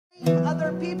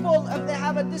other people, if they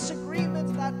have a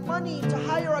disagreement, that money to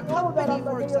hire a company,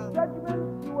 for example,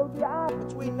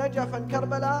 between Najaf and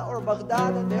Karbala or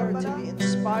Baghdad, and they're to be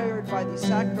inspired by the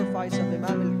sacrifice of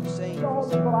Imam al-Hussein. It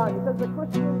says the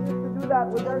Christians used to do that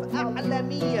with their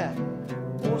Alameeya,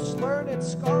 most learned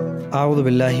scholars. أعوذ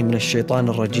بالله من الشيطان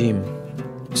الرجيم.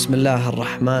 بسم الله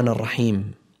الرحمن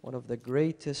الرحيم. One of the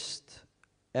greatest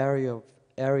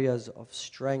areas of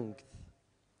strength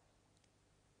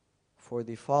for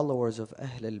the followers of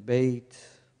Ahl al-Bayt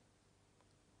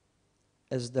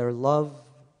is their love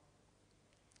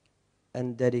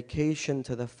and dedication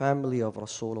to the family of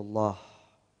Rasulullah.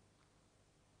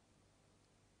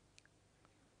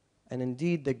 And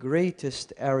indeed, the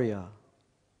greatest area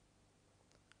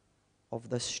of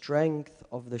the strength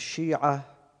of the Shia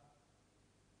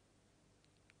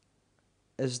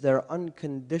is their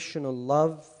unconditional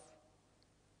love,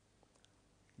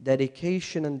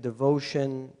 dedication and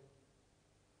devotion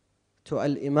to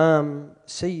Al-Imam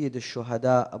Sayyid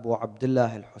Shuhada Abu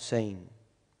Abdullah Hussein.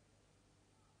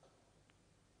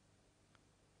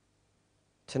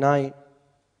 Tonight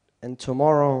and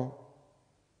tomorrow,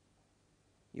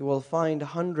 you will find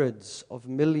hundreds of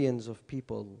millions of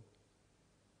people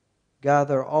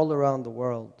gather all around the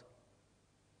world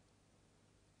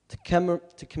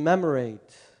to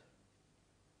commemorate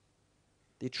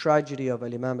the tragedy of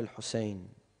Imam al-Hussein.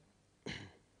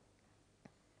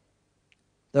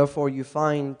 Therefore, you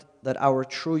find that our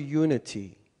true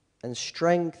unity and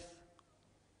strength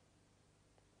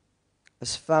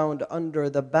is found under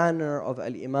the banner of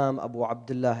Imam Abu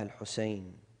Abdullah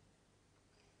Hussein.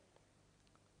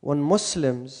 When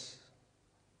Muslims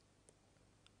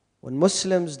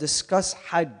discuss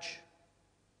Hajj,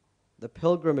 the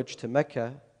pilgrimage to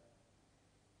Mecca,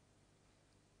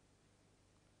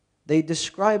 they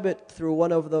describe it through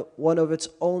one of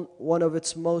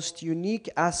its most unique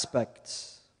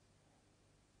aspects,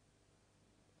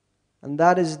 and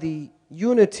that is the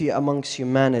unity amongst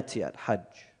humanity at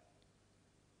Hajj.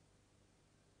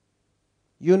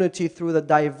 Unity through the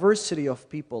diversity of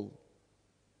people.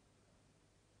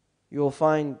 You will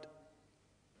find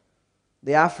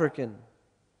the African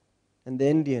and the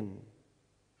Indian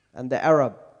and the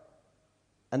Arab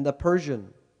and the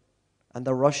Persian and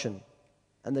the Russian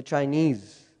and the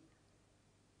Chinese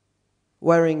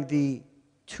wearing the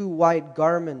two white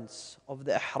garments of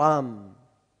the ihram,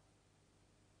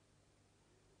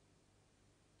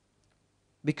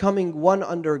 becoming one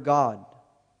under God,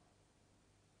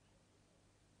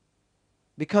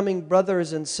 becoming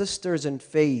brothers and sisters in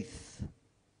faith.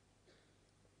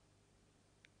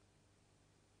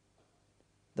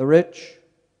 The rich,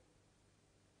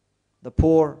 the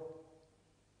poor,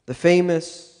 the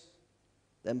famous,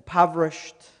 the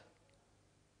impoverished,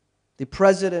 the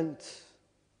president,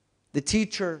 the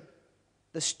teacher,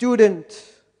 the student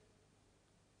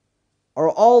are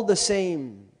all the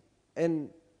same in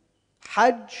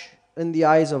Hajj in the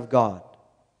eyes of God.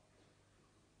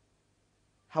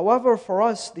 However, for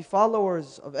us, the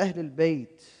followers of Ahl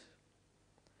al-Bayt,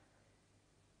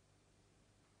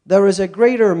 there is a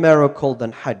greater miracle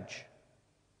than Hajj.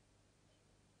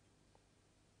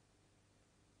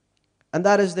 And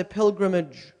that is the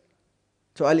pilgrimage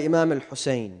to Al-Imam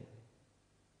al-Hussein.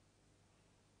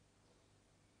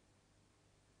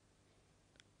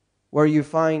 Where you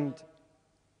find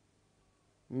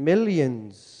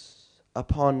millions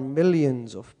upon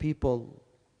millions of people,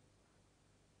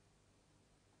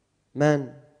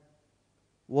 men,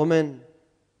 women,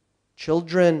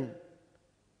 children,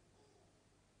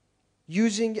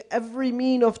 using every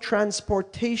means of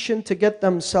transportation to get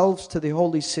themselves to the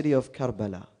holy city of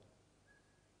Karbala.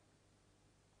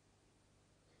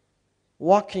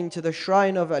 Walking to the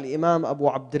shrine of Al-Imam Abu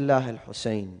Abdullah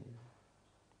Hussein.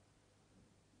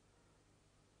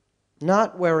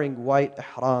 Not wearing white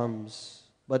ihrams,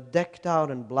 but decked out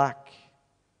in black,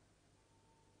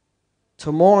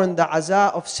 to mourn the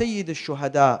aza of Sayyid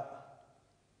al-Shuhada.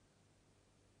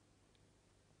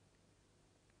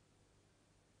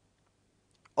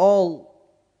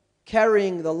 All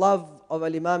carrying the love of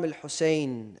Imam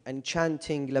al-Hussein and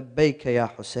chanting Labbayka ya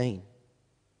Hussein.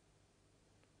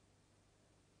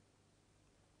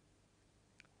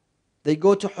 They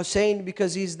go to Hussein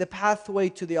because he's the pathway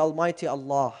to the Almighty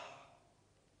Allah.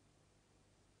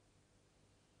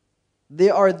 They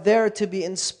are there to be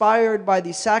inspired by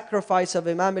the sacrifice of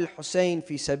Imam al-Hussein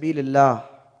fi sabilillah.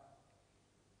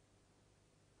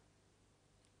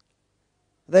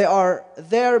 They are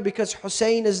there because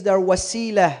Hussein is their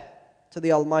wasilah to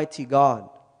the Almighty God.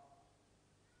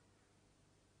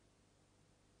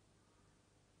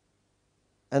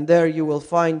 And there you will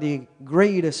find the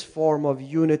greatest form of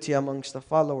unity amongst the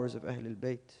followers of Ahl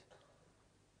al-Bayt.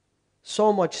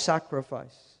 so much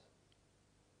sacrifice,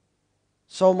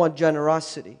 so much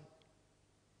generosity,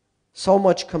 so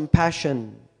much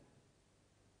compassion,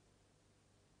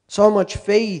 so much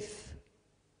faith.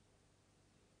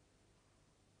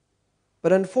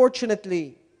 But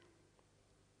unfortunately,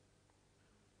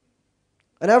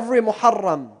 in every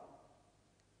Muharram,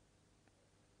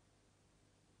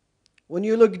 when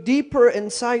you look deeper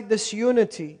inside this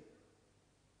unity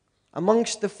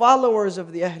amongst the followers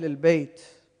of the Ahlul Bayt,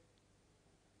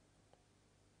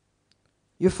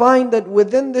 you find that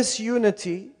within this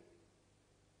unity,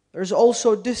 there's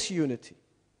also disunity.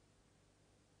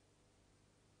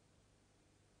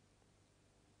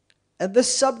 And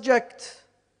this subject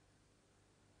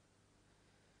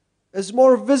is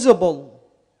more visible,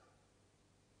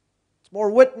 it's more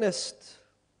witnessed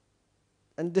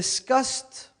and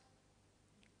discussed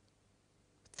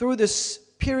through this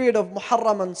period of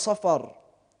Muharram and Safar,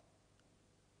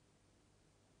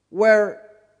 where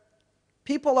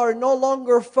people are no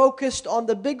longer focused on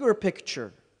the bigger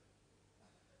picture.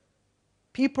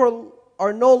 People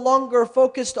are no longer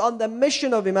focused on the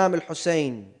mission of Imam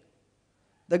al-Hussein,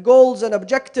 the goals and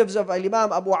objectives of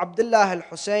Imam Abu Abdullah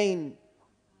Hussein.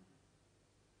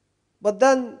 But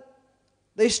then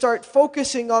they start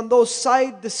focusing on those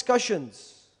side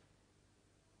discussions.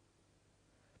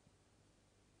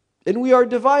 And we are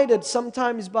divided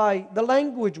sometimes by the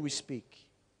language we speak.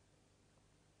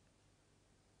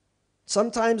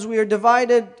 Sometimes we are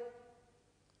divided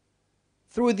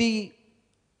through the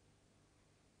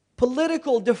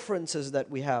political differences that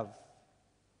we have.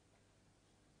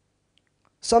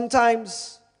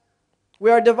 Sometimes we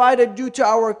are divided due to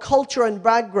our culture and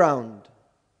background.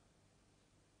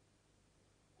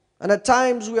 And at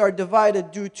times we are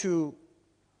divided due to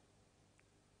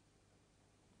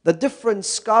the different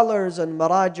scholars and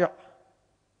marja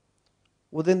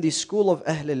within the school of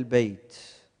Ahlul Bayt.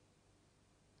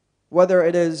 Whether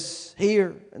it is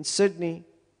here in Sydney,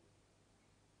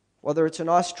 whether it's in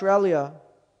Australia,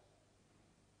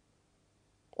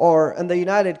 or in the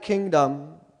United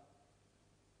Kingdom,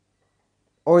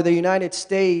 or the United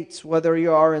States, whether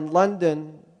you are in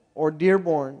London or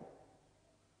Dearborn.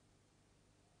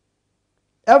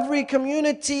 Every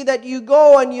community that you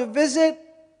go and you visit,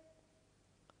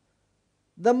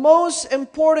 the most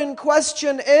important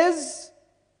question is,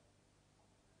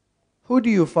 who do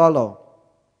you follow?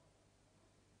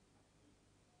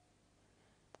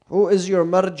 Who is your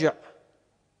marja?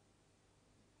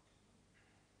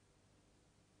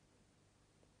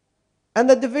 And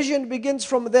the division begins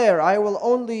from there. I will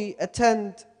only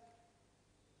attend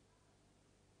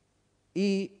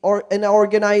an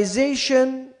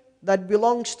organization that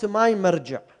belongs to my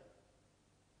marja.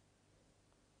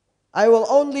 I will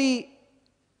only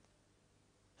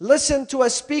listen to a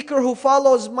speaker who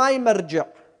follows my marja.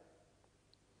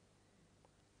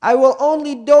 I will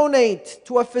only donate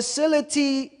to a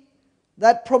facility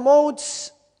that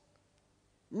promotes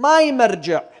my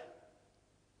marja.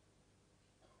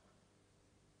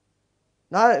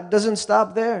 Now, it doesn't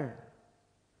stop there.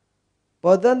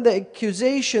 But then the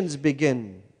accusations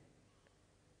begin.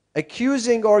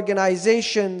 Accusing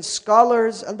organizations,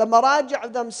 scholars, and the marajah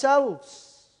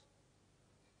themselves.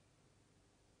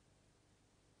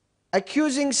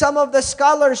 Accusing some of the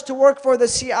scholars to work for the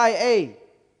CIA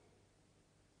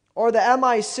or the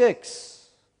MI6.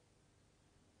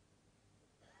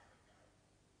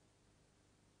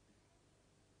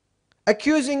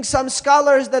 Accusing some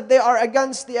scholars that they are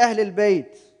against the Ahlul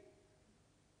Bayt.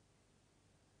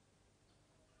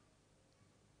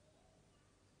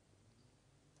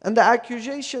 And the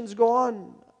accusations go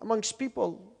on amongst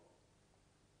people.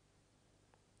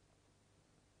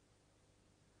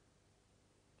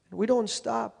 We don't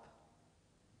stop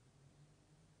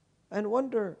and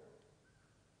wonder.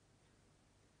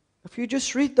 If you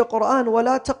just read the Quran,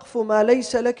 وَلَا تَقْفُ مَا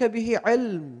لَيْسَ لَكَ بِهِ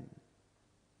عِلْمٍ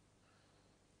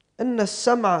إِنَّ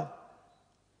السَّمْعَ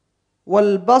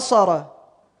وَالْبَصَرَ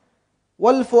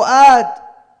وَالْفُؤَادَ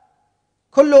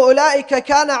كُلُّ أُولَٰئِكَ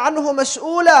كَانَ عَنْهُ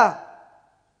مَسْئُولًا.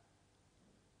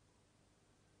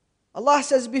 Allah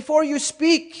says, before you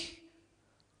speak,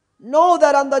 know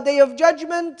that on the day of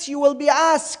judgment you will be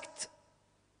asked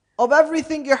of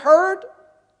everything you heard,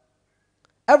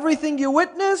 everything you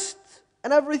witnessed,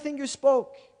 and everything you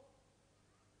spoke.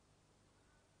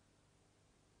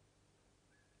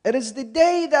 It is the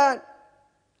day that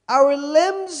our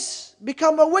limbs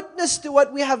become a witness to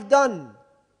what we have done.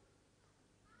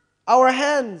 Our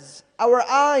hands, our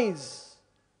eyes,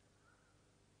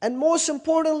 and most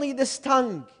importantly, this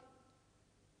tongue.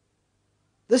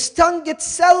 This tongue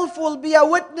itself will be a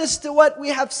witness to what we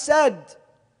have said.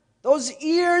 Those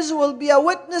ears will be a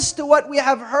witness to what we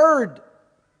have heard.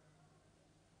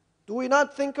 Do we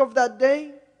not think of that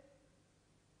day?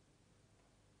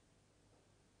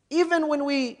 Even when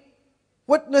we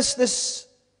witness this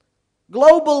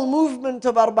global movement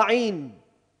of Arba'een,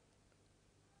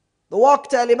 the walk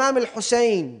to Imam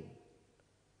al-Hussein,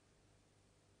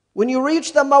 when you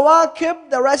reach the Mawakib,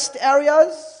 the rest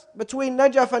areas between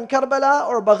Najaf and Karbala,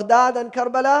 or Baghdad and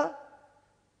Karbala,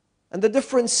 and the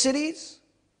different cities,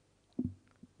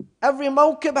 every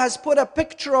Mawkib has put a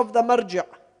picture of the Marjii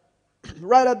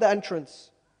right at the entrance.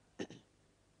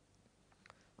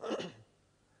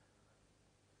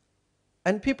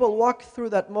 And people walk through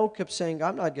that Mawkib saying,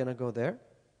 I'm not going to go there.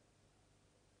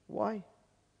 Why?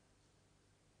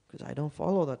 Because I don't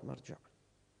follow that Marjii.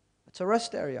 It's a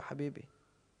rest area, Habibi.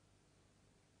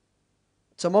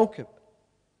 It's a Mawkib.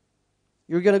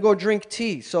 You're going to go drink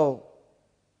tea, so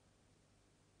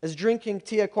is drinking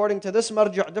tea according to this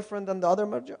Marjii different than the other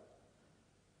Marjii?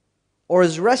 Or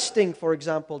is resting, for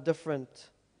example, different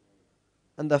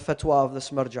than the fatwa of this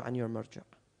Marjii and your Marjii?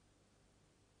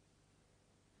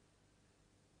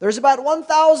 There's about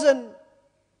 1,000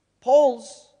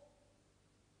 poles,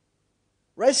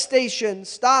 rest stations,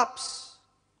 stops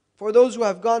for those who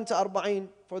have gone to Arba'een.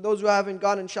 For those who haven't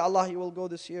gone, inshallah, you will go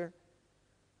this year.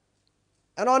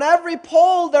 And on every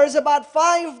pole, there's about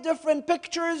 5 different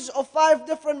pictures of 5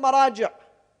 different marajah.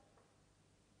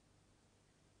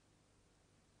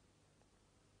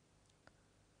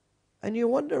 And you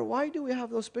wonder, why do we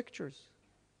have those pictures?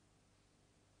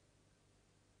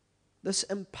 This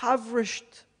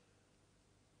impoverished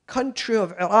country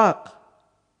of Iraq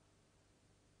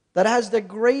that has the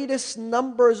greatest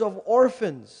numbers of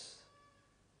orphans,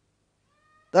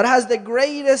 that has the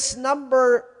greatest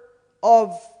number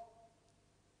of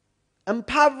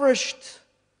impoverished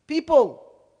people,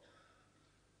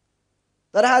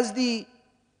 that has the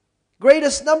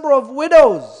greatest number of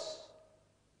widows.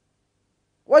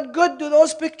 What good do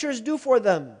those pictures do for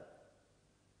them?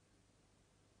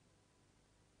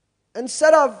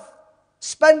 Instead of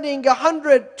spending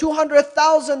 $100,000,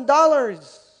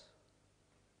 $200,000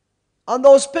 on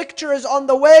those pictures on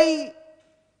the way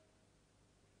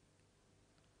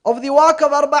of the walk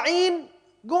of Arba'een,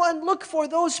 go and look for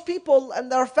those people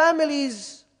and their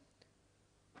families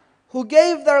who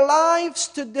gave their lives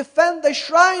to defend the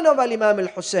shrine of Imam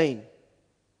al-Hussein,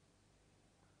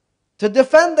 to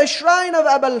defend the shrine of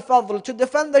Abu al-Fadl, to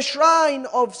defend the shrine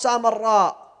of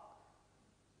Samarra.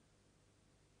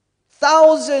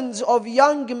 Thousands of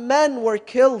young men were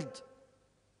killed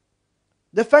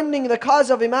defending the cause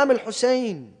of Imam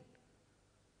al-Hussein.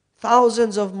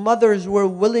 Thousands of mothers were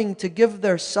willing to give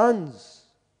their sons.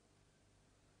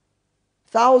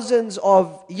 Thousands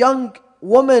of young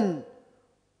women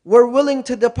were willing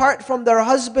to depart from their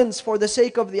husbands for the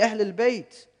sake of the Ahlul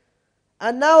Bayt.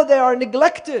 And now they are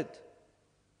neglected.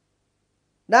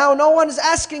 Now no one is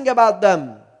asking about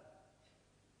them.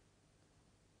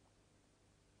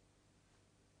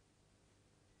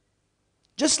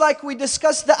 Just like we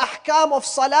discussed the ahkam of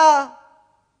salah,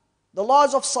 the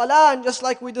laws of salah, and just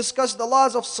like we discussed the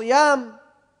laws of siyam,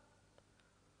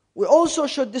 we also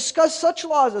should discuss such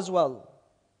laws as well.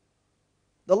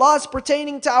 The laws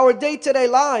pertaining to our day-to-day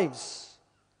lives.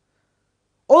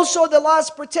 Also the laws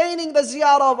pertaining the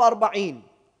ziyarah of Arba'een.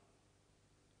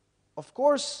 Of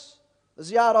course, the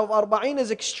ziyarah of Arba'een is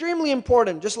extremely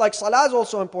important, just like salah is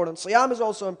also important, siyam is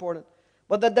also important.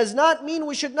 But that does not mean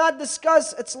we should not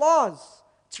discuss its laws,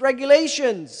 its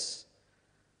regulations,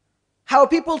 how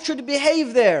people should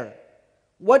behave there,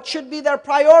 what should be their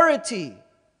priority.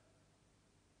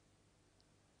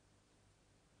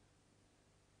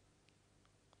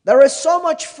 There is so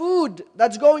much food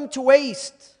that's going to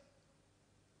waste,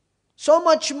 so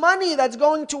much money that's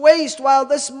going to waste, while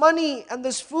this money and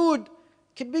this food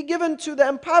can be given to the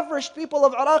impoverished people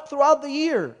of Iraq throughout the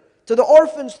year, to the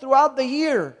orphans throughout the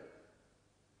year.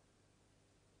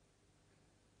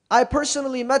 I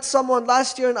personally met someone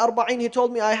last year in Arba'een. He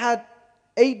told me, I had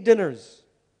 8 dinners.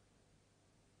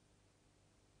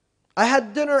 I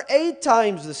had dinner 8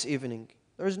 times this evening.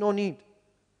 There is no need.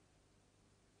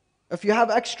 If you have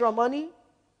extra money,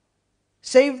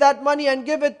 save that money and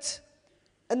give it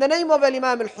in the name of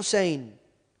Imam al-Hussein,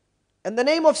 in the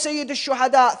name of Sayyid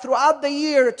al-Shuhada, throughout the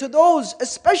year, to those,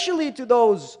 especially to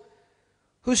those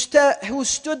who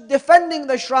stood defending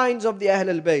the shrines of the Ahl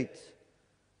al-Bayt.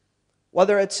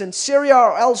 Whether it's in Syria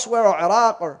or elsewhere or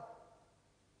Iraq or...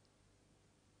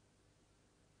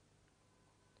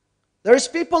 There's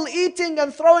people eating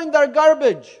and throwing their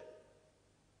garbage.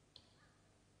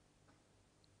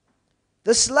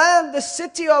 This land, the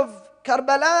city of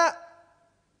Karbala,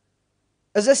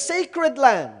 is a sacred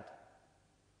land.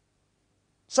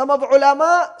 Some of the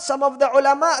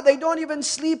ulama, they don't even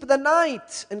sleep the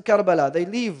night in Karbala. They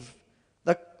leave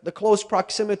the close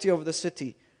proximity of the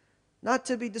city. Not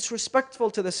to be disrespectful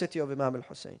to the city of Imam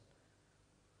al-Hussein,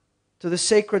 to the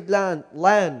sacred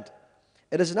land.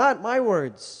 It is not my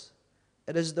words.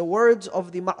 It is the words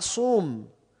of the Ma'soom.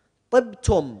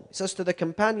 طبتم, he says to the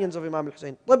companions of Imam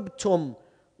al-Hussein, طبتم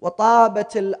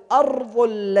وطابت الأرض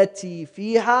التي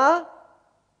فيها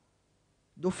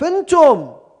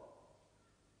دفنتم.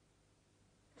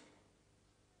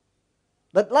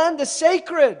 That land is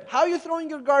sacred. How are you throwing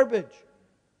your garbage?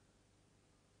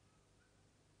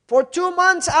 For 2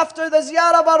 months after the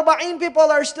ziyarah of Arba'een,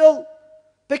 people are still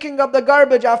picking up the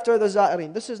garbage after the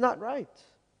Za'ireen. This is not right.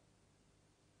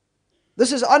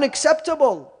 This is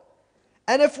unacceptable.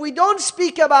 And if we don't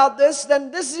speak about this,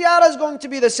 then this ziyarah is going to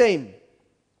be the same.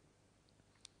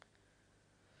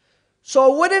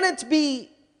 So wouldn't it be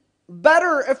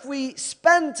better if we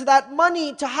spent that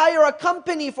money to hire a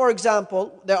company, for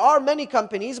example? There are many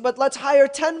companies, but let's hire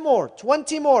 10 more,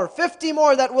 20 more, 50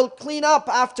 more that will clean up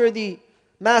after the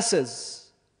masses,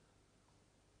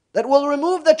 that will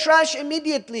remove the trash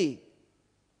immediately.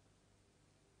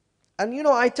 And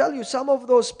I tell you, some of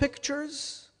those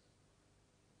pictures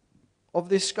of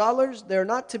these scholars, they're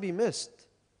not to be missed.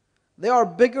 They are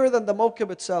bigger than the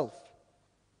mawqib itself.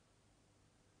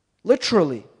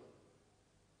 Literally.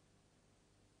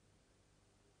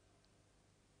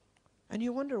 And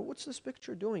you wonder, what's this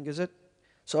picture doing? Is it,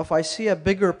 so if I see a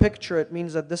bigger picture, it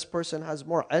means that this person has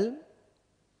more ilm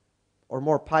or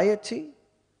more piety?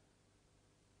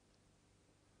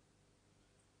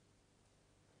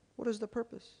 What is the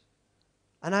purpose?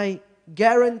 And I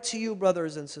guarantee you,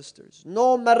 brothers and sisters,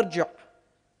 no marja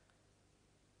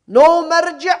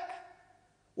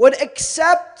would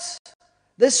accept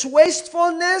this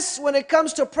wastefulness when it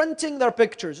comes to printing their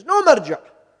pictures. No marja.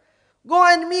 Go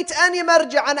and meet any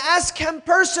marja and ask him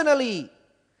personally.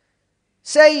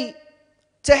 Say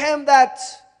to him that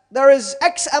there is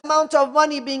X amount of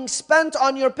money being spent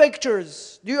on your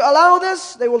pictures. Do you allow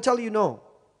this? They will tell you no.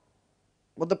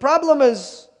 But the problem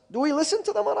is, do we listen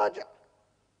to the maraja?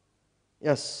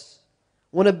 Yes.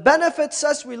 When it benefits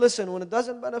us, we listen. When it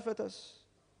doesn't benefit us,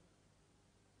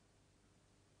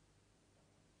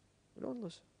 we don't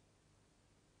listen.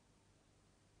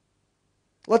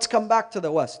 Let's come back to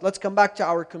the West. Let's come back to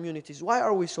our communities. Why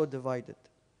are we so divided?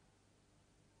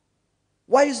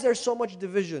 Why is there so much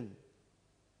division?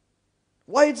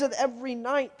 Why is it every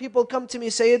night people come to me,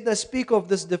 Sayyidina, speak of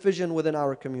this division within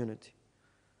our community?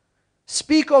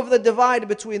 Speak of the divide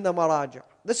between the maraja.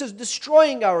 This is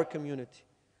destroying our community.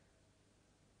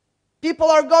 People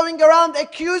are going around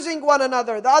accusing one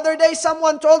another. The other day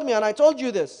someone told me, and I told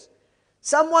you this,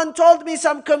 someone told me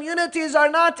some communities are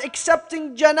not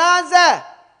accepting janazah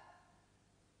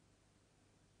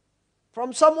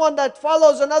from someone that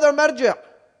follows another marja.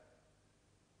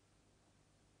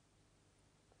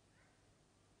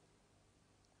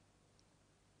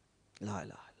 La ilaha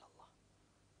illallah.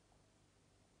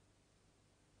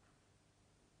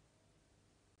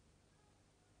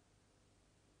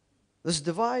 This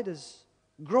divide is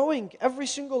growing every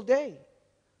single day.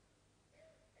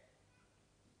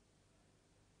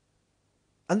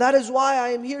 And that is why I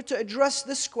am here to address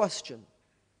this question.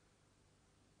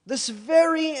 This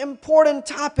very important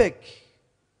topic.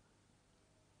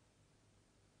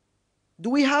 Do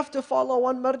we have to follow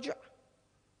one marja?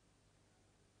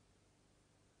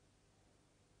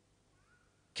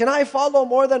 Can I follow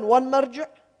more than one marja?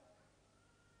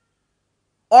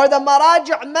 Are the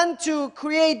maraja meant to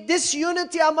create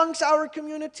disunity amongst our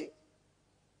community?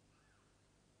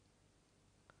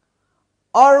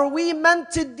 Are we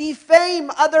meant to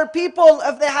defame other people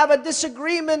if they have a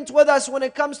disagreement with us when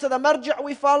it comes to the marja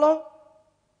we follow?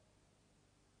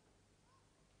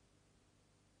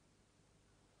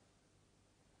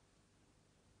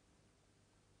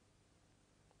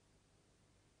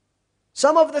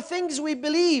 Some of the things we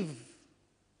believe,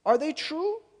 are they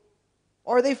true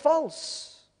or are they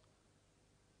false?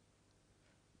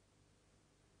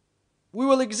 We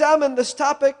will examine this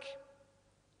topic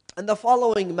in the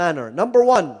following manner. Number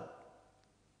one,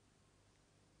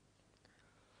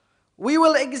 we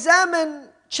will examine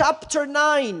chapter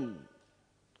 9,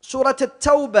 Surah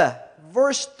At-Tawbah,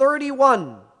 verse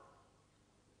 31.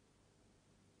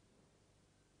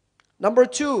 Number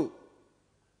two,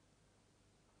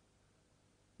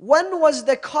 when was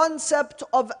the concept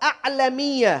of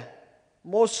Alameeya,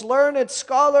 most learned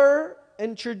scholar,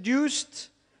 introduced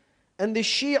in the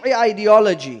Shia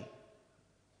ideology?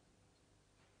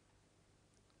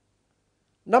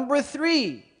 Number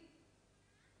three,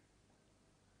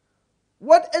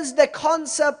 what is the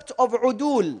concept of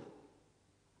udul?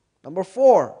 Number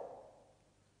 4,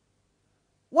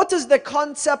 what is the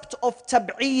concept of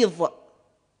tab'eed?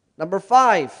 Number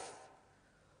 5,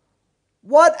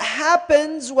 what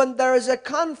happens when there is a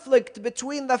conflict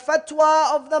between the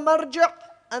fatwa of the marja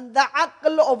and the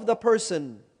aql of the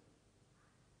person?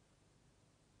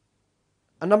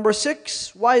 And number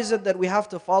 6, why is it that we have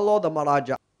to follow the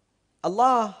maraja?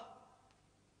 Allah,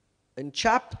 in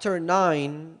chapter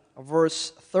 9,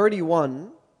 verse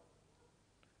 31,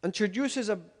 introduces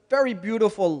a very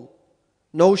beautiful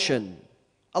notion.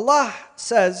 Allah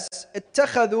says,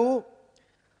 اتخذوا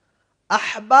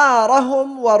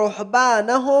أحبارهم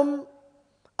ورهبانهم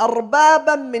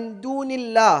أربابا من دون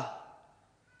الله.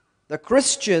 The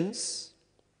Christians,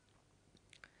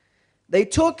 they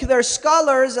took their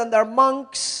scholars and their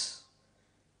monks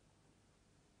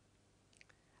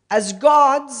as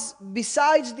gods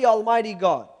besides the Almighty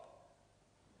God.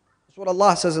 That's what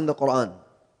Allah says in the Quran.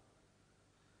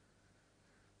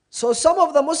 So some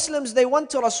of the Muslims, they went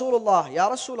to Rasulullah. Ya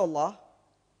Rasulullah,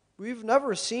 we've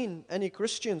never seen any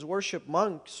Christians worship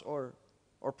monks or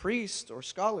priests or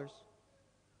scholars.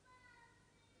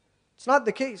 It's not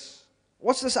the case.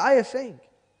 What's this ayah saying?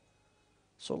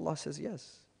 So Allah says,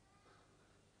 yes.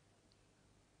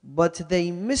 But they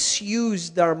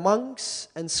misused their monks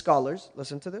and scholars.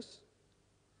 Listen to this.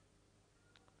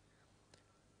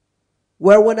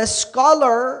 Where when a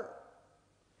scholar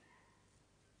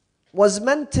was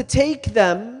meant to take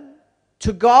them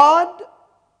to God,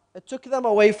 it took them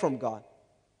away from God.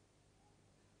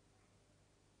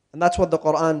 And that's what the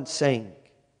Quran is saying.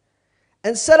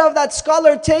 Instead of that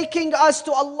scholar taking us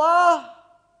to Allah,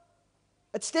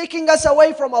 it's taking us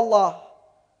away from Allah.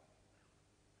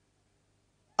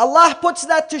 Allah puts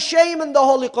that to shame in the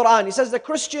Holy Quran. He says the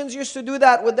Christians used to do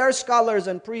that with their scholars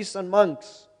and priests and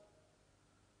monks.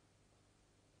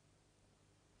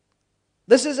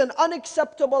 This is an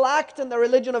unacceptable act in the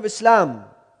religion of Islam.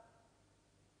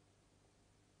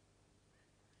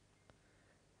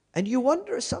 And you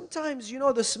wonder sometimes,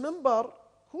 this minbar,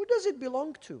 who does it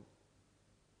belong to?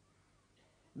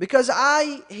 Because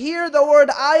I hear the word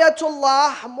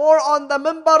ayatullah more on the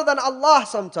minbar than Allah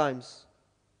sometimes.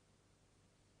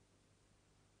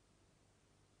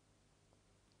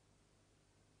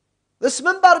 This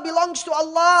minbar belongs to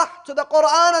Allah, to the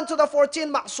Quran, and to the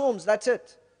 14 ma'sooms. That's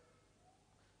it.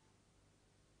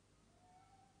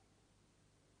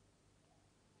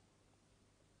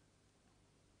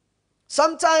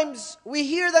 Sometimes we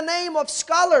hear the name of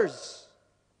scholars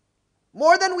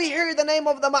more than we hear the name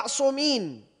of the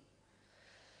ma'soomeen.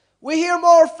 We hear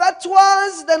more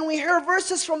fatwas than we hear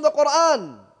verses from the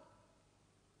Quran.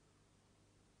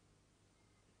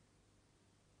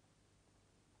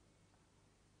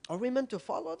 Are we meant to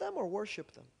follow them or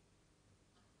worship them?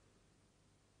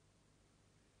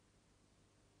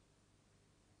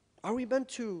 Are we meant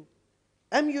to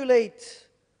emulate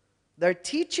their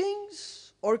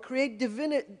teachings or create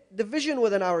division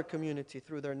within our community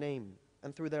through their name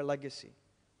and through their legacy?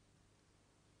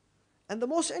 And the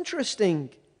most interesting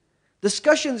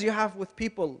discussions you have with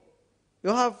people,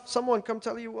 you'll have someone come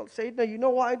tell you, well, Sayyidina, you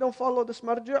know why I don't follow this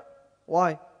marja?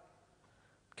 Why?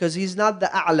 Because he's not the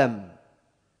a'lam.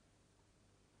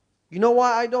 You know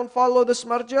why I don't follow this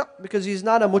marja? Because he's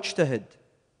not a mujtahid.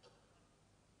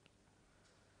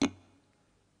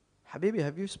 Habibi,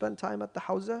 have you spent time at the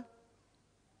hawza?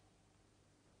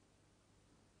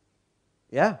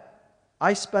 Yeah.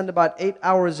 I spend about 8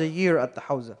 hours a year at the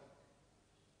hawza.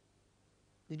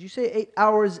 Did you say 8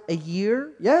 hours a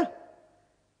year? Yeah.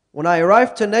 When I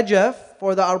arrived to Najaf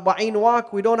for the Arba'een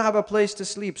walk, we don't have a place to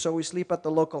sleep, so we sleep at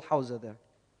the local hawza there.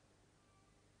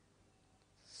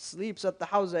 Sleeps at the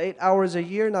hawza 8 hours a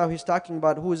year. Now he's talking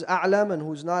about who's a'lam and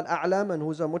who's not a'lam and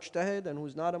who's a mujtahid and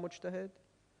who's not a mujtahid.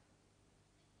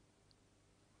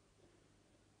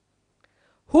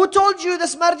 Who told you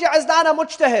this marja is not a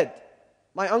mujtahid?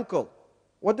 My uncle.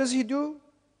 What does he do?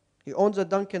 He owns a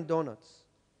Dunkin' Donuts.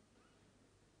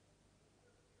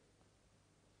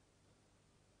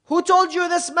 Who told you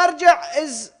this marja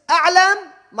is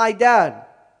a'lam? My dad.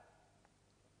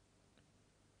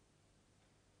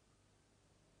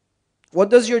 What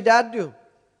does your dad do?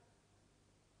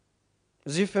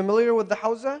 Is he familiar with the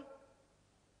hawza?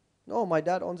 No, my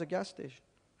dad owns a gas station.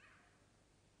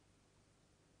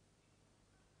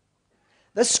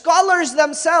 The scholars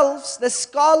themselves,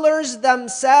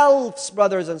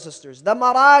 brothers and sisters, the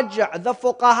marja, the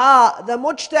fuqaha, the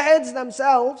mujtahids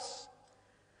themselves,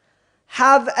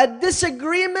 have a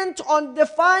disagreement on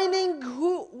defining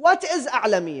what is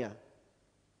Alameeya.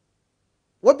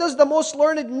 What does the most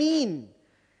learned mean?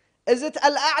 Is it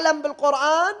al-a'lam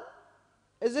bil-Quran?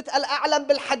 Is it al-a'lam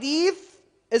bil-hadith?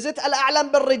 Is it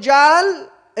al-a'lam bil-rijal?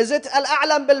 Is it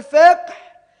al-a'lam bil-fiqh?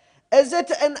 Is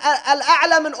it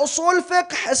al-a'lam in usul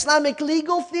fiqh, Islamic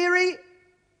legal theory?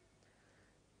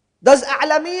 Does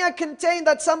Alameeya contain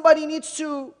that somebody needs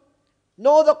to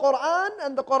know the Quran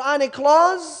and the Quranic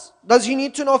laws? Does he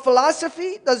need to know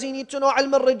philosophy? Does he need to know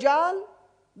ilm al-rijal?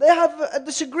 They have a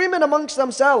disagreement amongst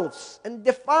themselves in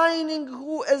defining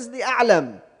who is the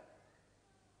a'lam.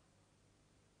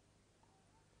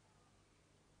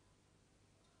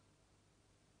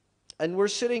 And we're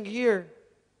sitting here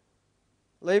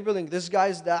labeling this guy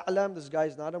is the a'lam, this guy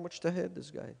is not a mujtahid, this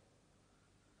guy.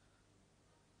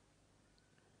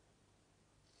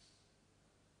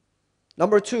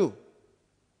 Number two,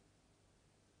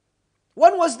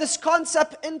 when was this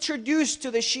concept introduced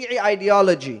to the Shia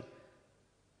ideology?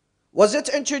 Was it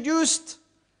introduced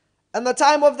in the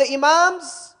time of the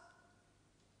Imams?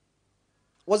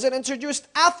 Was it introduced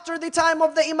after the time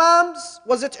of the Imams?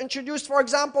 Was it introduced, for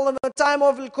example, in the time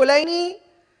of Al-Kulayni?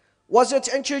 Was it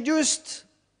introduced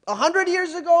 100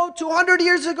 years ago, 200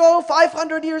 years ago,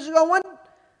 500 years ago? When?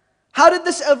 How did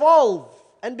this evolve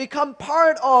and become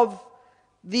part of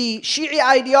the Shia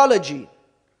ideology?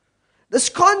 This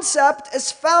concept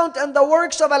is found in the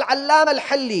works of Al-Allam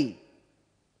Al-Hilli,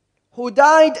 who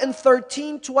died in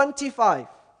 1325.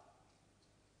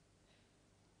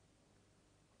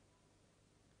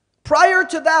 Prior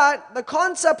to that, the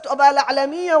concept of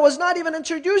Al-Alameeya was not even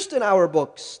introduced in our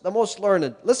books, the most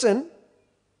learned. Listen,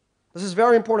 this is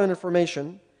very important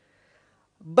information.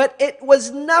 But it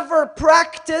was never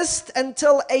practiced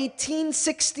until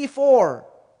 1864.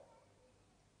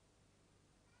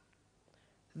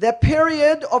 The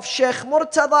period of Sheikh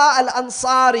Murtada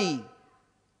al-Ansari,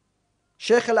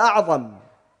 Sheikh al-A'zam,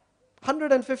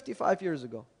 155 years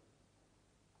ago.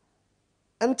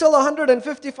 Until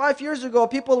 155 years ago,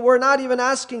 people were not even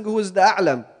asking who is the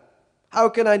a'lam. How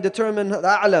can I determine the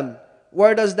a'lam?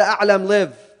 Where does the a'lam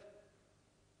live?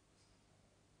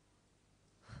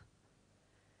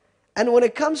 And when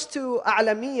it comes to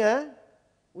Alameeya,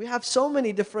 we have so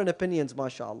many different opinions,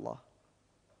 mashallah.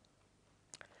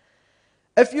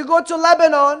 If you go to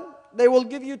Lebanon, they will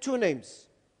give you 2 names.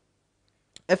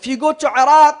 If you go to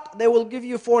Iraq, they will give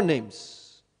you 4 names.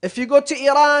 If you go to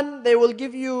Iran, they will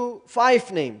give you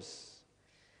 5 names.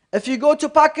 If you go to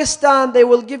Pakistan, they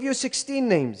will give you 16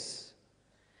 names.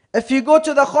 If you go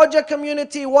to the Khoja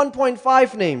community,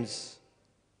 1.5 names.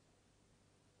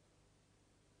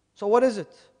 So what is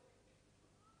it?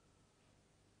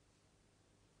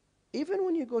 Even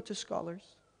when you go to scholars,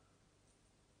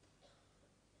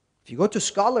 if you go to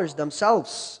scholars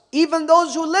themselves, even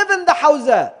those who live in the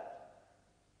Hawza,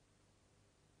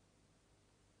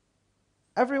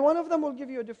 every one of them will give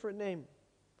you a different name.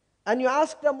 And you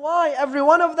ask them why, every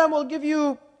one of them will give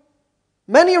you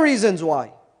many reasons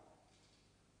why.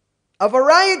 A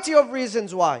variety of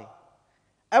reasons why.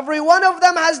 Every one of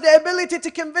them has the ability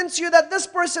to convince you that this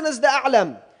person is the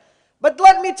a'lam. But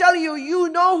let me tell you, you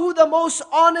know who the most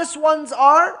honest ones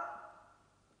are?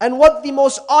 And what the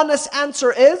most honest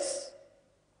answer is?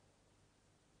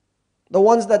 The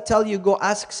ones that tell you, go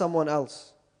ask someone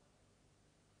else.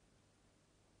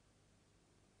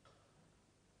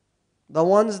 The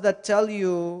ones that tell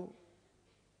you,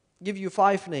 give you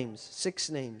 5 names, 6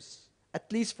 names,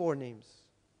 at least 4 names.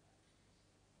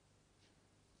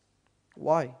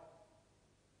 Why?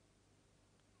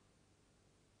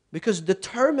 Because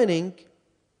determining,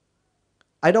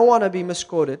 I don't want to be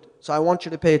misquoted, so I want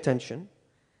you to pay attention.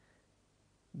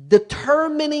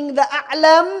 Determining the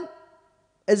a'lam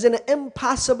is an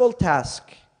impossible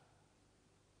task.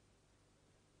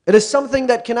 It is something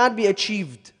that cannot be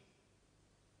achieved.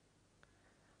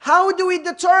 How do we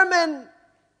determine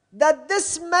that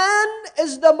this man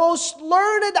is the most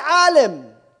learned alim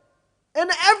in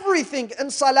everything, in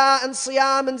salah, in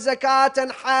siyam, in zakat, in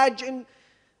hajj, in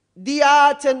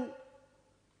diyat, and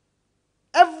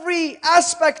every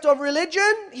aspect of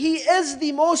religion? He is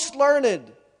the most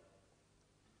learned.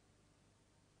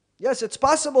 Yes, it's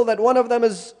possible that one of them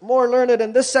is more learned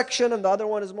in this section and the other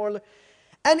one is more learned.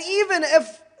 And even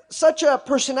if such a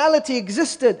personality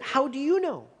existed, how do you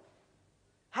know?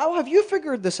 How have you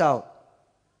figured this out?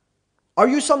 Are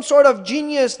you some sort of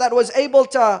genius that was able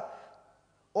to,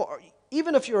 or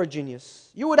even if you're a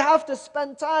genius, you would have to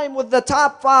spend time with the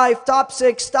top 5, top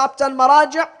 6, top 10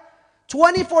 marja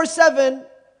 24/7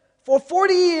 for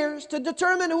 40 years to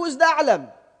determine who is the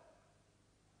a'lam.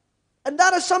 And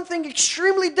that is something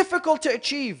extremely difficult to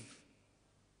achieve.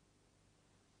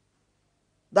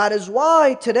 That is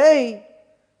why today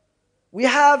we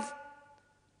have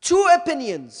 2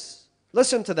 opinions.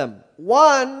 Listen to them.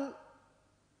 One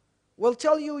will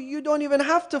tell you, you don't even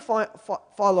have to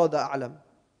follow the a'lam.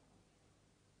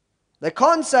 The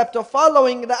concept of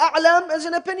following the a'lam is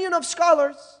an opinion of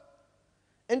scholars,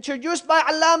 introduced by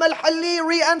Allama al-Halli,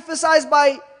 re-emphasized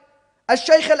by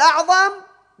al-Shaykh al-A'zam,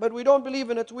 but we don't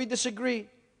believe in it, we disagree.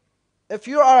 If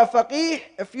you are a faqih,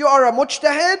 if you are a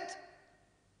mujtahid,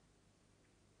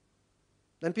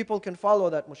 then people can follow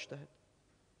that mujtahid.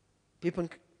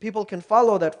 People can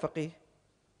follow that faqih.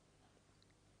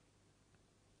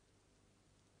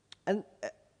 And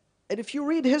if you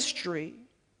read history,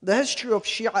 the history of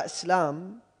Shia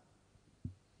Islam,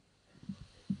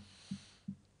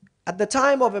 at the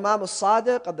time of Imam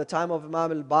al-Sadiq, at the time of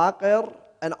Imam al-Baqir,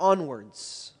 and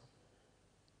onwards,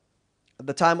 at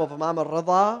the time of Imam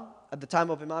al-Rida, at the time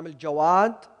of Imam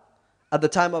al-Jawad, at the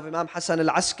time of Imam Hassan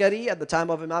al-Askari, at the time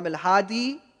of Imam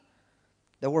al-Hadi,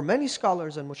 there were many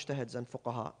scholars and mujtahids and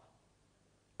fuqaha.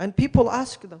 And people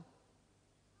ask them.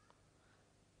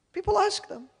 People ask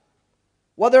them.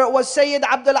 Whether it was Sayyid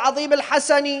Abdul Azim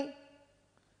al-Hassani,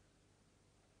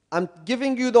 I'm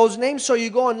giving you those names so you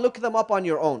go and look them up on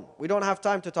your own. We don't have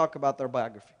time to talk about their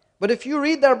biography. But if you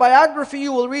read their biography,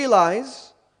 you will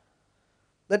realize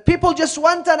that people just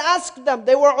went and asked them.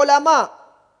 They were ulama.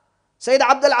 Sayyid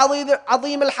Abdul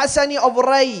Azim al-Hassani of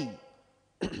Ray.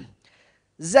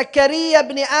 Zakaria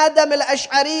ibn Adam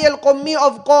al-Ash'ari al-Qummi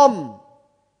of Qum.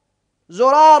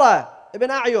 Zurara ibn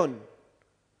A'yun.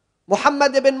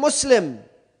 Muhammad ibn Muslim.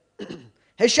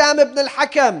 Hisham ibn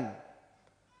al-Hakam.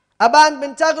 Aban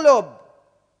bin Taghlub.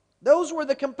 Those were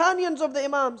the companions of the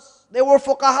Imams. They were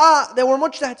fuqaha, they were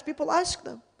mujtahids. People asked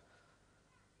them.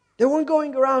 They weren't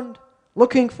going around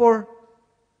looking for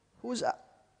who's...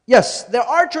 Yes, there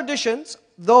are traditions,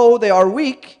 though they are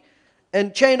weak,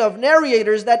 and chain of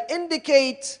narrators that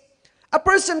indicate a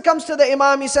person comes to the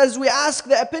Imam, he says, we ask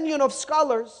the opinion of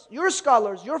scholars, your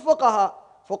fuqaha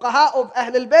of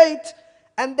Ahl al-Bayt,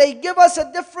 and they give us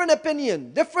a different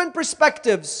opinion, different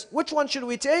perspectives. Which one should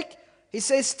we take? He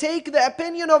says, take the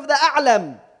opinion of the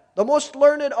a'lam, the most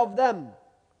learned of them.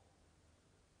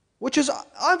 Which is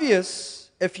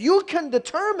obvious. If you can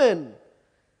determine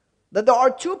that there are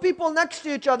two people next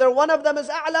to each other, one of them is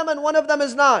a'lam and one of them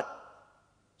is not.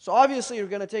 So obviously you're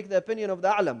going to take the opinion of the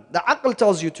a'lam. The aql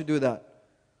tells you to do that.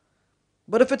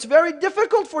 But if it's very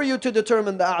difficult for you to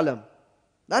determine the a'lam,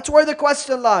 that's where the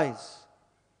question lies.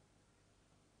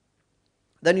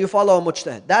 Then you follow a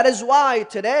mujtahid. That is why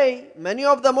today, many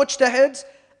of the mujtahids,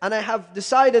 and I have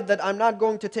decided that I'm not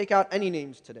going to take out any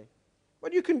names today.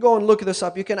 But you can go and look this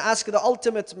up. You can ask the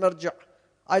ultimate marja,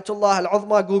 Ayatollah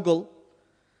al-Uzma, Google,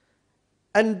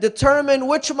 and determine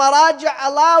which maraja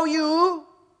allow you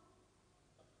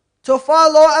to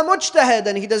follow a mujtahid,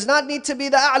 and he does not need to be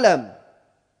the a'lam.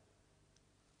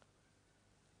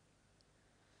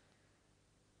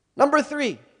 Number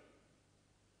 3,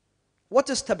 what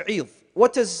is tab'id?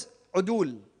 What is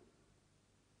udul?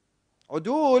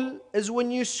 Udul is when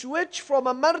you switch from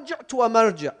a marja to a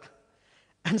marja.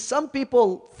 And some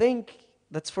people think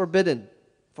that's forbidden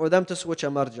for them to switch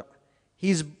a marja.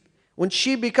 When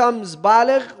she becomes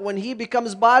baligh, when he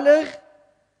becomes baligh,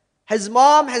 his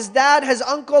mom, his dad, his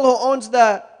uncle who owns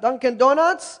the Dunkin'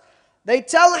 Donuts, they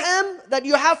tell him that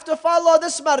you have to follow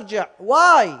this marja.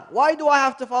 Why? Why do I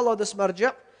have to follow this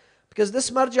marja? Because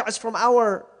this marja is from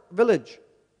our village.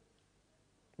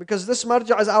 Because this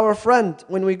marja is our friend.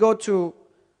 When we go to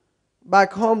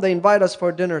back home, they invite us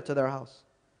for dinner to their house.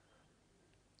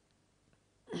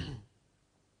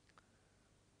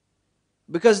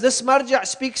 Because this marja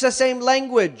speaks the same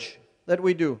language that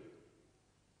we do.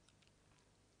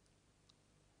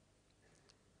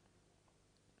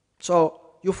 So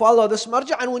you follow this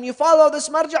marja, and when you follow this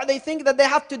marja, they think that they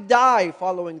have to die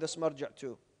following this marja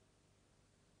too.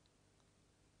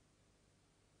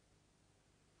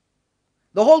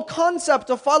 The whole concept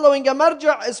of following a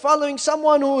marja is following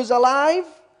someone who is alive,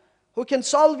 who can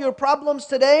solve your problems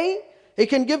today, he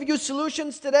can give you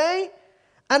solutions today,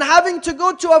 and having to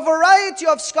go to a variety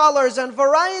of scholars and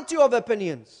variety of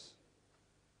opinions.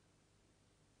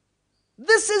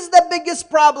 This is the biggest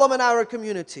problem in our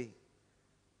community.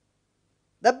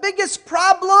 The biggest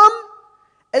problem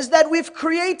is that we've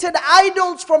created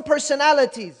idols from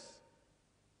personalities.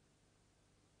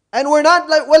 And we're not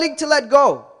willing to let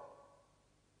go.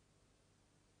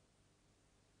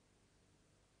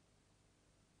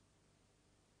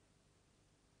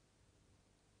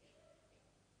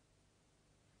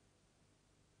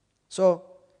 So,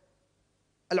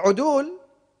 al-udul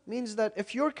means that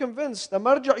if you're convinced the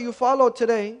marja you follow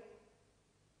today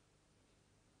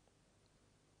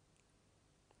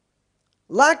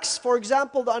lacks, for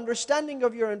example, the understanding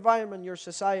of your environment, your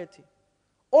society,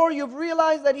 or you've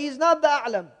realized that he's not the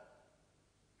a'lam,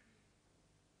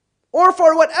 or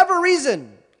for whatever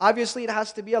reason, obviously it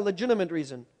has to be a legitimate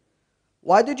reason,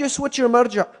 Why did you switch your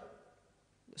marja?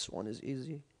 This one is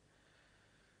easy.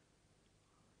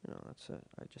 That's it.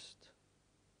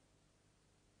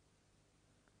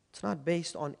 It's not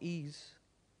based on ease.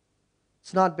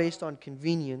 It's not based on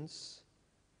convenience.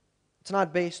 It's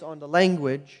not based on the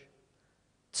language.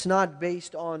 It's not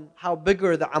based on how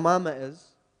bigger the amama is.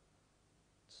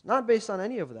 It's not based on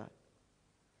any of that.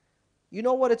 You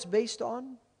know what it's based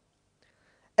on?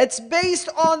 It's based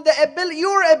on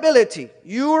your ability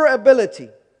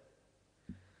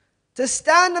to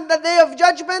stand on the day of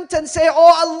judgment and say,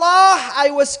 "Oh Allah,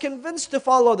 I was convinced to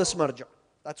follow this marja."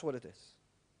 That's what it is.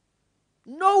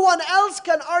 No one else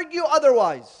can argue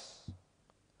otherwise.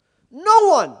 No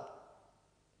one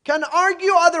can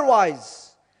argue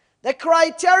otherwise. The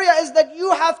criteria is that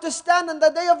you have to stand on the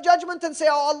day of judgment and say,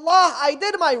 "Oh Allah, I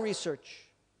did my research.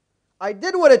 I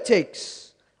did what it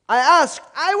takes. I asked.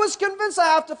 I was convinced I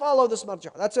have to follow this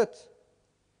marja." That's it.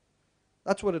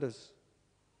 That's what it is.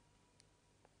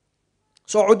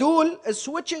 So udul is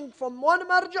switching from one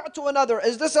marja to another.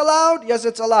 Is this allowed? Yes,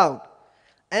 it's allowed.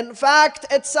 In fact,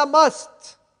 it's a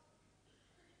must.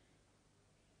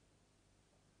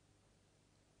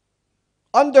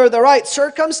 Under the right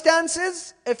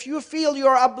circumstances, if you feel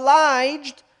you're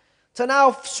obliged to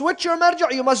now switch your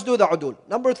marja, you must do the udul.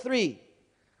 Number 3,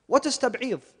 what is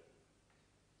tab'id?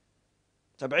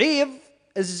 Tab'id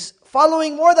is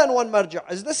following more than one marja.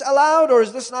 Is this allowed or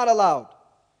is this not allowed?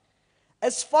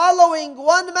 Is following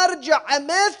one marja a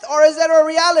myth or is it a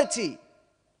reality?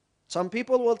 Some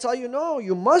people will tell you, no,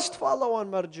 you must follow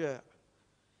one marja.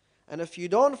 And if you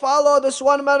don't follow this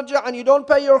one marja and you don't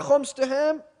pay your khums to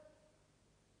him,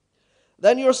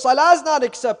 then your salah is not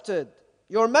accepted.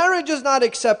 Your marriage is not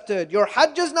accepted. Your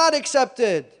hajj is not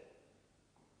accepted.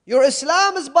 Your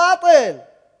Islam is batil.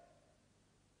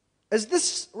 Is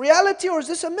this reality or is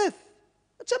this a myth?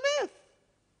 It's a myth.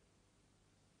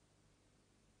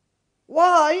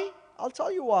 Why? I'll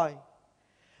tell you why.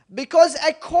 Because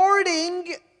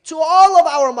according to all of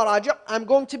our maraja, I'm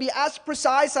going to be as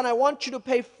precise and I want you to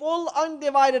pay full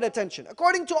undivided attention.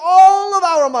 According to all of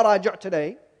our maraja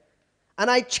today, and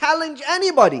I challenge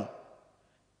anybody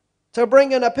to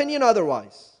bring an opinion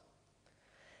otherwise.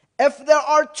 If there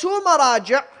are 2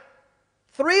 maraja,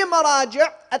 3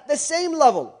 maraja at the same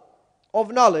level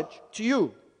of knowledge to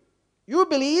you, you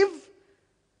believe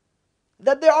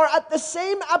that they are at the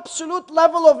same absolute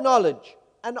level of knowledge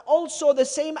and also the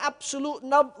same absolute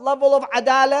level of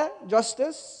adala,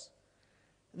 justice.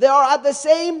 They are at the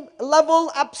same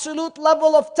level, absolute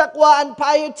level of taqwa and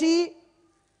piety.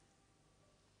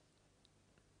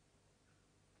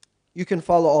 You can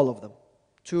follow all of them.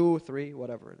 2, 3,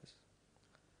 whatever it is.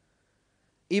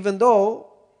 Even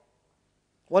though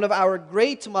one of our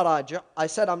great maraja, I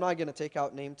said I'm not going to take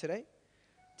out names today.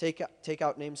 Take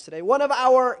out names today. One of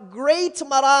our great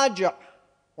maraja,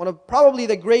 one of probably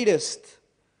the greatest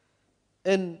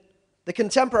in the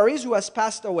contemporaries who has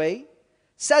passed away,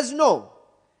 says no.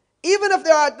 Even if they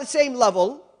are at the same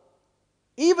level,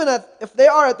 if they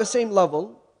are at the same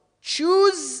level,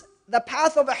 choose the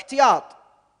path of ihtiyat.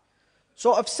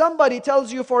 So if somebody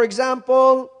tells you, for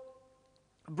example,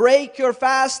 break your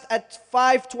fast at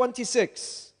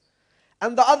 5:26,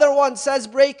 and the other one says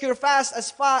break your fast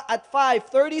at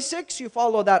 5:36, you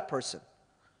follow that person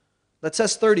that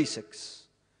says 36.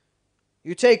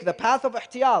 You take the path of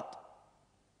ihtiyat.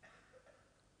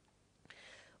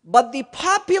 But the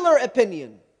popular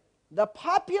opinion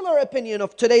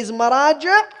of today's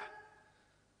maraja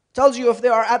tells you if they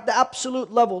are at the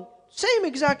absolute level, same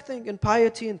exact thing in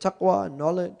piety and taqwa and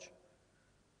knowledge,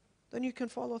 then you can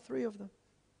follow 3 of them.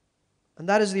 And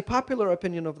that is the popular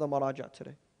opinion of the maraja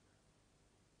today.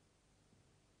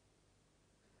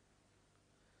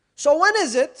 So when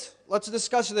is it, let's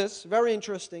discuss this, very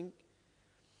interesting.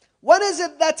 When is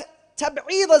it that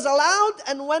tab'id is allowed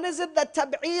and when is it that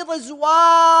tab'id is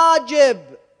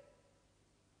wajib?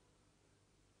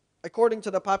 According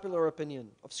to the popular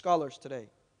opinion of scholars today.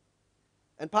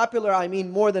 And popular, I mean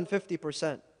more than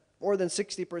 50%, more than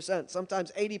 60%,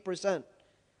 sometimes 80%.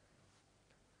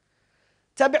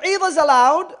 Tab'id is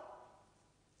allowed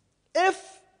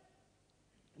if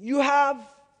you have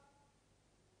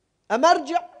a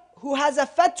marja who has a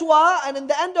fatwa, and in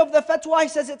the end of the fatwa he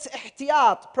says it's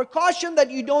ihtiyat, precaution that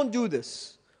you don't do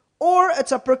this. Or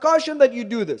it's a precaution that you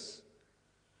do this.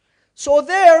 So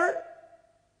there,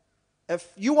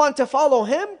 if you want to follow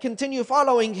him, continue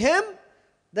following him,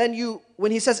 then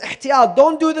when he says ihtiyat,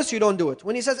 don't do this, you don't do it.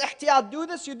 When he says ihtiyat, do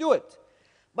this, you do it.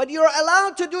 But you're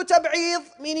allowed to do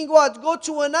tab'id, meaning what? Go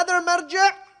to another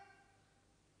marja'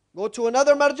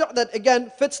 that again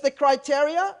fits the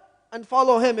criteria and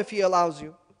follow him if he allows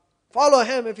you. Follow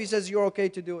him if he says you're okay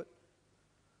to do it.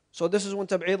 So this is when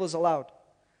tab'id is allowed.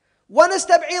 When is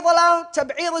tab'id allowed?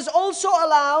 Tab'id is also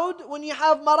allowed when you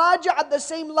have marja at the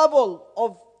same level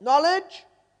of knowledge,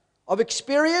 of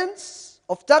experience,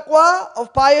 of taqwa,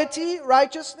 of piety,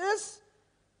 righteousness.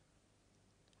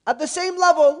 At the same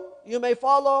level, you may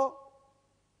follow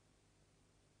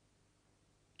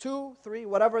 2, 3,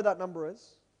 whatever that number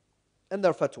is, in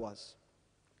their fatwas.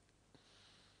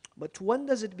 But when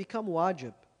does it become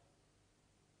wajib?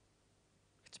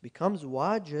 It becomes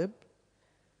wajib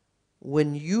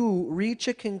when you reach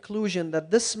a conclusion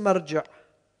that this marja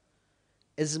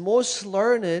is most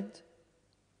learned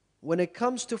when it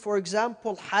comes to, for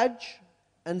example, hajj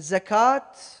and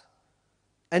zakat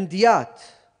and diyat.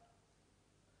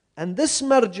 And this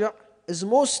marja is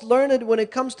most learned when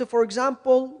it comes to, for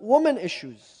example, women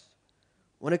issues,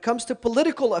 when it comes to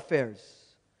political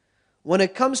affairs, when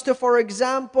it comes to, for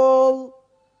example,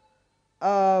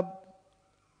 the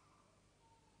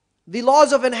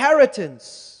laws of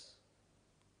inheritance.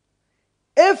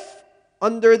 If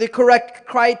under the correct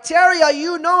criteria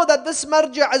you know that this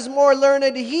marja is more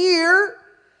learned here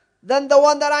than the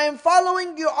one that I am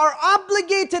following, you are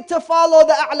obligated to follow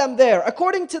the a'lam there,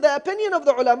 according to the opinion of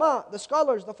the ulama, the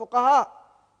scholars, the fuqaha.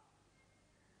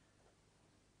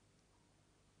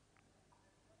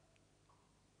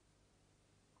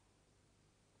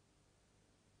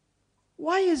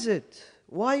 Why is it?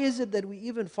 Why is it that we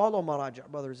even follow maraja',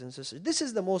 brothers and sisters? This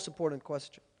is the most important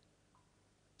question.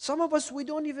 Some of us, we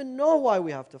don't even know why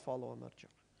we have to follow a marja'.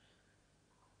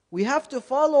 We have to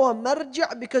follow a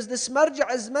marja' because this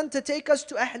marja' is meant to take us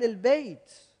to Ahl al-Bayt.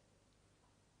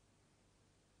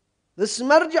 This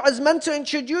marja' is meant to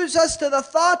introduce us to the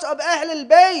thought of Ahl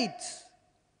al-Bayt.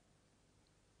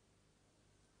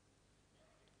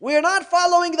 We are not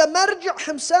following the marja'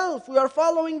 himself. We are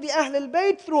following the Ahl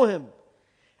al-Bayt through him.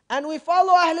 And we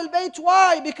follow Ahl al-Bayt.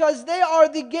 Why? Because they are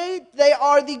the gate. They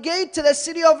are the gate to the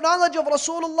city of knowledge of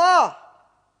Rasulullah.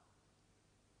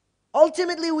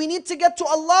 Ultimately, we need to get to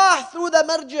Allah through the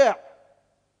marja'.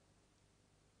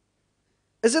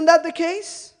 Isn't that the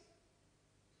case?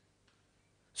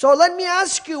 So let me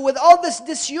ask you, with all this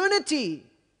disunity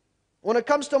when it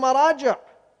comes to maraja',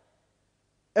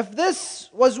 if this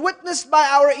was witnessed by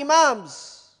our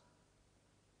imams,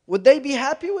 would they be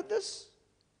happy with this?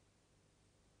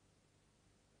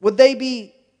 Would they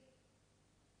be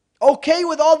okay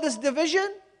with all this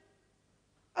division?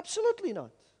 Absolutely not.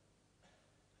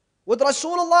 Would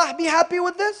Rasulullah be happy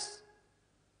with this?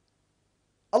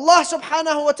 Allah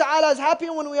subhanahu wa ta'ala is happy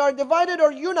when we are divided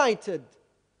or united.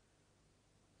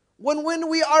 When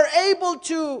we are able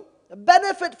to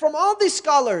benefit from all these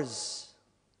scholars.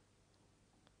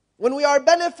 When we are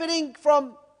benefiting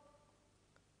from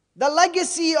the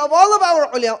legacy of all of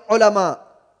our ulama.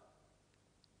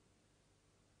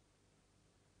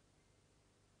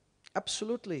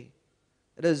 Absolutely.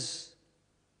 It is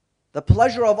the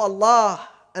pleasure of Allah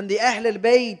and the Ahl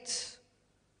al-Bayt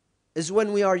is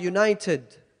when we are united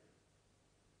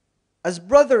as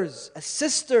brothers, as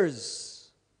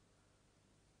sisters.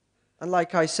 And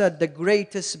like I said, the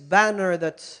greatest banner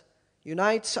that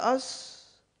unites us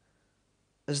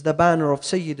is the banner of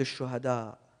Sayyid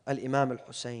al-Shuhada, Al-Imam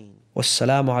al-Hussein.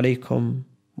 Wassalamu alaikum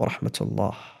wa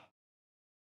rahmatullah.